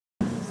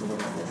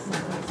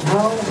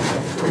now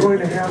we're going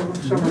to have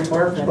some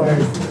remarks by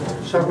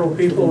several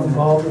people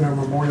involved in our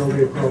Memorial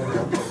Day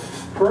program.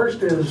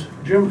 First is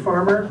Jim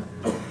Farmer,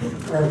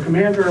 our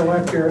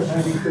commander-elect here at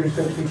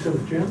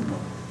 9362. Jim?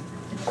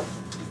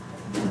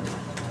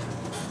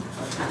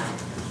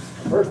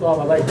 First off,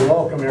 I'd like to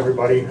welcome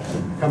everybody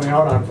coming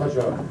out on such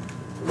a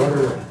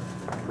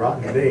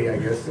weather-rotten day, I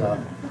guess.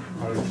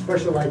 I'd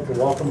especially like to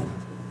welcome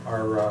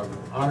our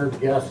honored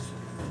guests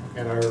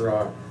and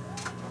our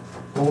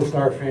Gold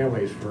Star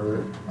families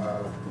for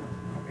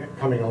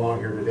coming along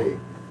here today.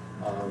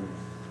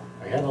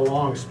 I had a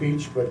long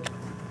speech, but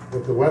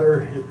with the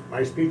weather,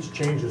 my speech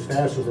changed as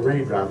fast as the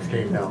raindrops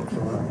came down, so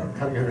I'm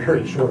cutting it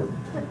very short.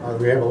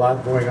 We have a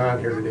lot going on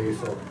here today,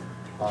 so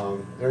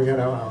there again,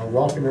 I'll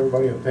welcome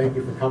everybody and thank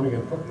you for coming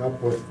and putting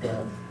up with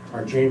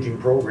our changing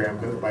program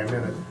minute by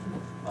minute.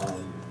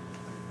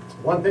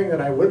 One thing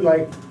that I would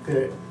like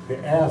to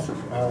ask,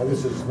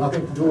 this is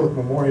nothing to do with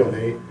Memorial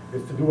Day,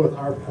 it's to do with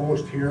our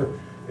post here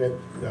at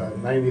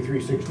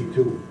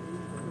 9362.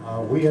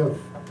 We have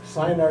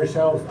signed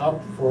ourselves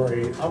up for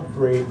a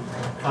upgrade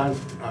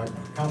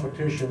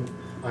competition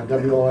on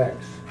WLX.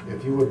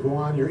 If you would go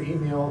on your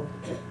email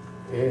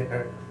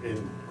and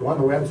go on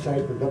the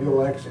website for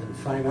WLX and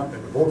sign up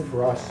and vote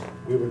for us,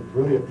 we would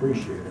really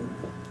appreciate it.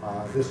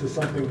 This is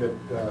something that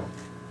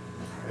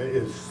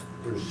there's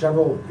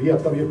several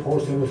VFW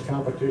posts in this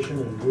competition,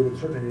 and we would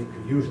certainly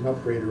could use an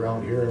upgrade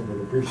around here and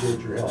would appreciate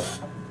your help.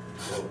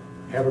 So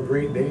have a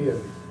great day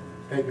and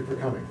thank you for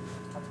coming.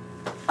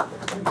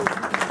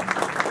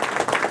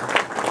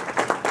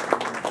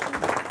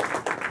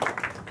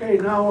 Okay,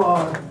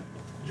 now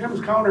Jim's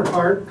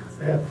counterpart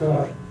at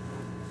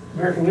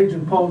American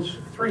Legion Post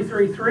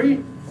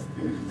 333,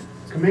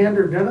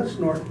 Commander Dennis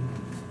Norton.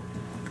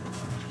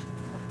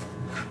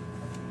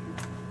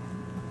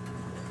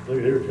 Look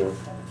at here, Joe.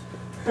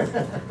 Yeah,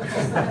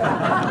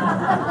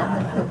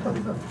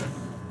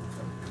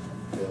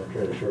 I'll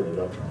try to shorten it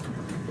up.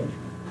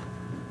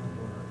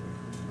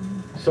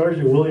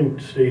 Sergeant William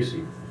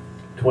Stacy,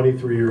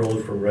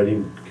 23-year-old from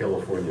Redding,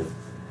 California.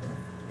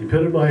 He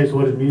epitomized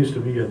what it means to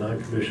be a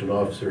non-commissioned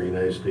officer in the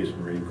United States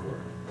Marine Corps.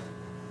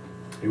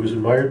 He was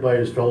admired by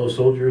his fellow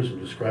soldiers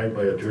and described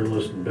by a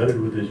journalist embedded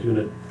with his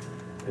unit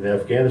in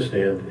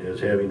Afghanistan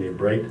as having a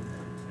bright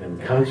and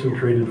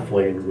concentrated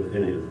flame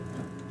within him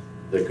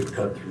that could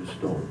cut through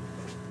stone.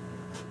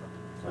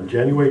 On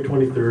January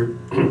 23rd,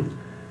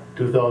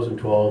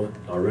 2012,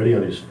 already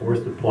on his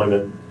 4th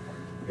deployment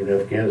in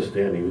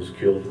Afghanistan, he was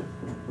killed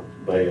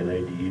by an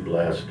IED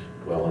blast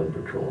while on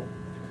patrol.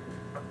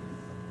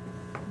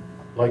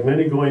 Like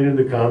many going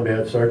into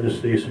combat, Sergeant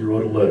Stacy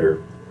wrote a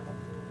letter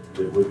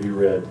that would be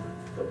read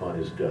upon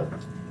his death.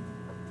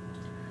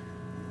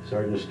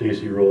 Sergeant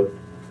Stacy wrote,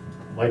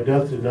 "My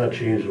death did not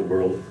change the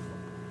world.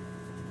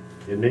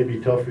 It may be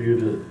tough for you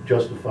to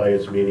justify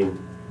its meaning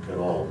at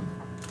all.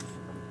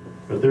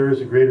 But there is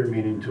a greater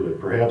meaning to it.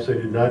 Perhaps I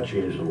did not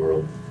change the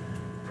world.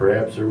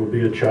 Perhaps there will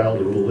be a child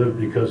who will live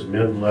because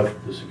men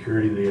left the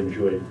security they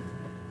enjoyed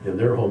in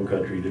their home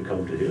country to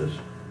come to his.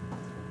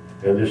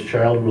 And this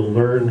child will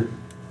learn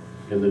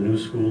in the new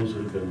schools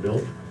that have been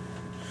built.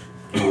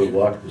 He will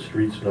walk the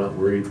streets not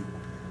worried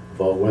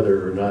about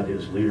whether or not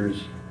his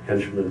leaders,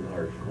 henchmen,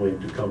 are going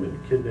to come and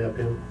kidnap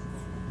him.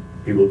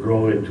 He will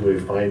grow into a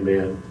fine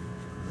man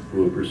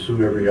who will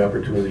pursue every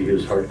opportunity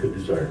his heart could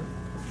desire.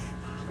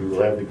 He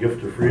will have the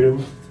gift of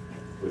freedom,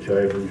 which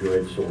I have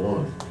enjoyed so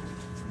long.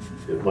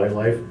 If my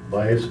life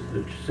buys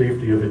the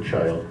safety of a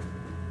child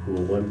who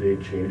will one day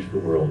change the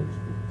world,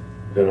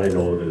 then I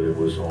know that it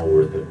was all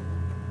worth it."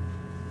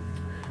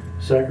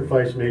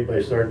 Sacrifice made by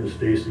Sergeant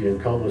Stacy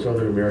and countless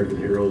other American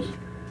heroes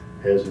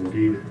has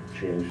indeed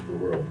changed the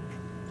world.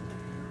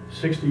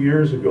 60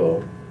 years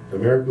ago,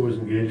 America was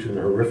engaged in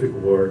a horrific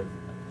war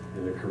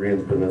in the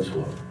Korean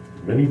Peninsula.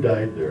 Many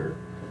died there,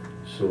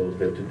 so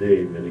that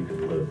today many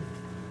can live.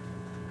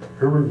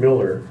 Herbert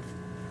Miller,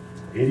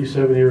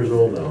 87 years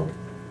old now,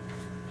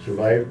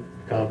 survived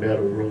combat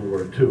in World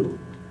War II,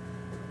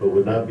 but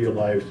would not be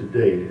alive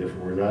today if it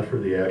were not for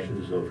the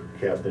actions of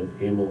Captain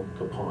Emil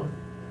Capon,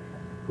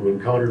 who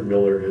encountered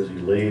Miller as he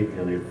lay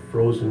in a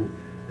frozen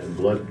and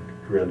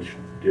blood-drenched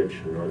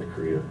ditch in North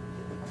Korea.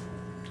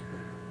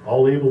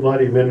 All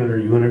able-bodied men in their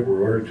unit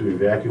were ordered to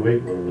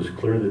evacuate when it was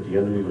clear that the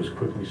enemy was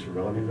quickly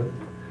surrounding them,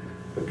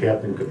 but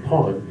Captain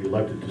Capon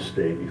elected to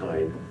stay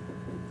behind,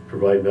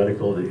 provide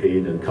medical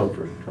aid and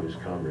comfort to his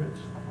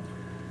comrades.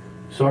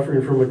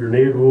 Suffering from a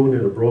grenade wound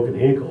and a broken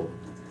ankle,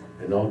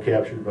 and now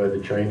captured by the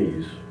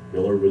Chinese,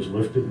 Miller was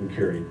lifted and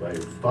carried by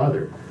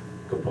Father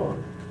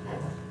Capon.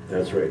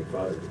 That's right,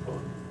 Father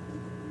Capon,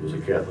 who was a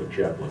Catholic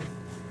chaplain,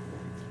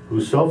 who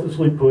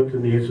selflessly put the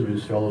needs of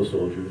his fellow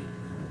soldiers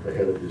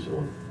ahead of his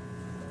own.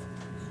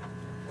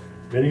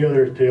 Many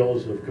other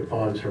tales of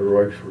Capon's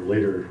heroics were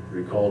later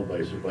recalled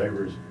by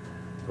survivors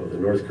of the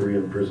North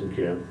Korean prison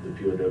camp the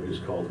POWs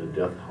called the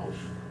Death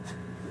House.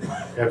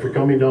 After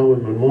coming down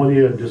with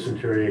pneumonia and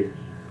dysentery,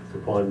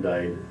 Capon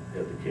died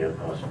at the camp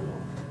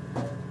hospital.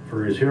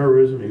 For his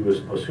heroism, he was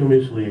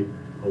posthumously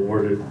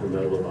awarded the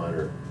Medal of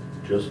Honor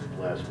just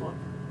last month.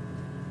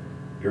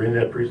 During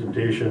that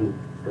presentation,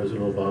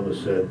 President Obama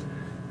said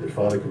that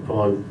Father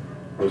Capone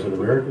was an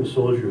American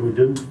soldier who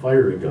didn't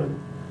fire a gun,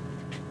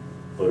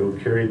 but who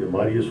carried the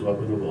mightiest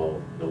weapon of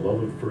all, the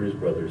love for his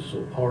brothers,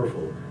 so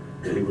powerful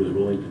that he was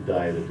willing to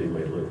die that they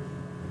might live.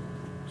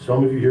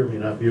 Some of you here may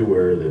not be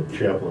aware that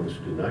chaplains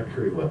do not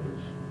carry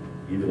weapons,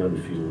 even on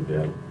the field of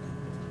battle.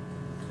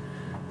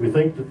 We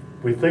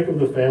think of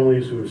the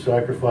families who have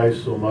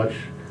sacrificed so much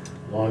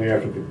long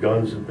after the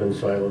guns have been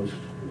silenced,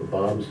 and the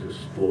bombs have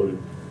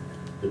exploded.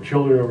 The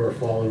children of our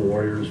fallen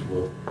warriors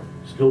will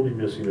still be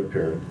missing a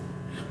parent.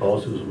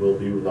 Spouses will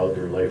be without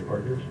their life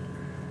partners.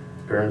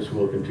 Parents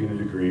will continue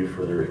to grieve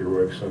for their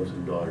heroic sons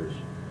and daughters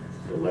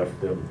that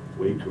left them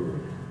way too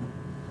early.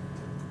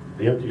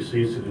 The empty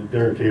seats at the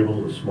dinner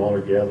table, the smaller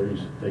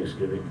gatherings at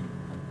Thanksgiving,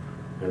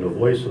 and the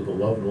voice of the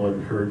loved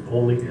one heard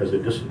only as a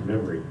distant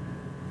memory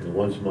in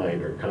one's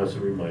mind are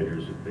constant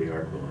reminders that they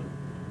are gone.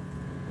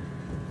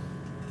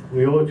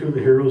 We owe it to the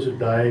heroes that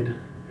died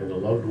and the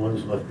loved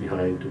ones left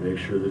behind to make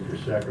sure that their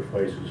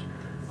sacrifices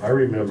are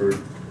remembered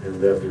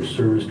and that their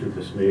service to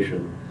this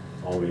nation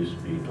always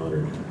be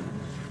honored.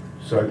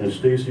 Sergeant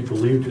Stacy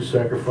believed his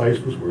sacrifice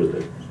was worth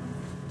it.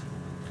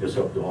 It's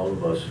up to all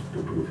of us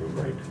to prove him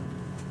right.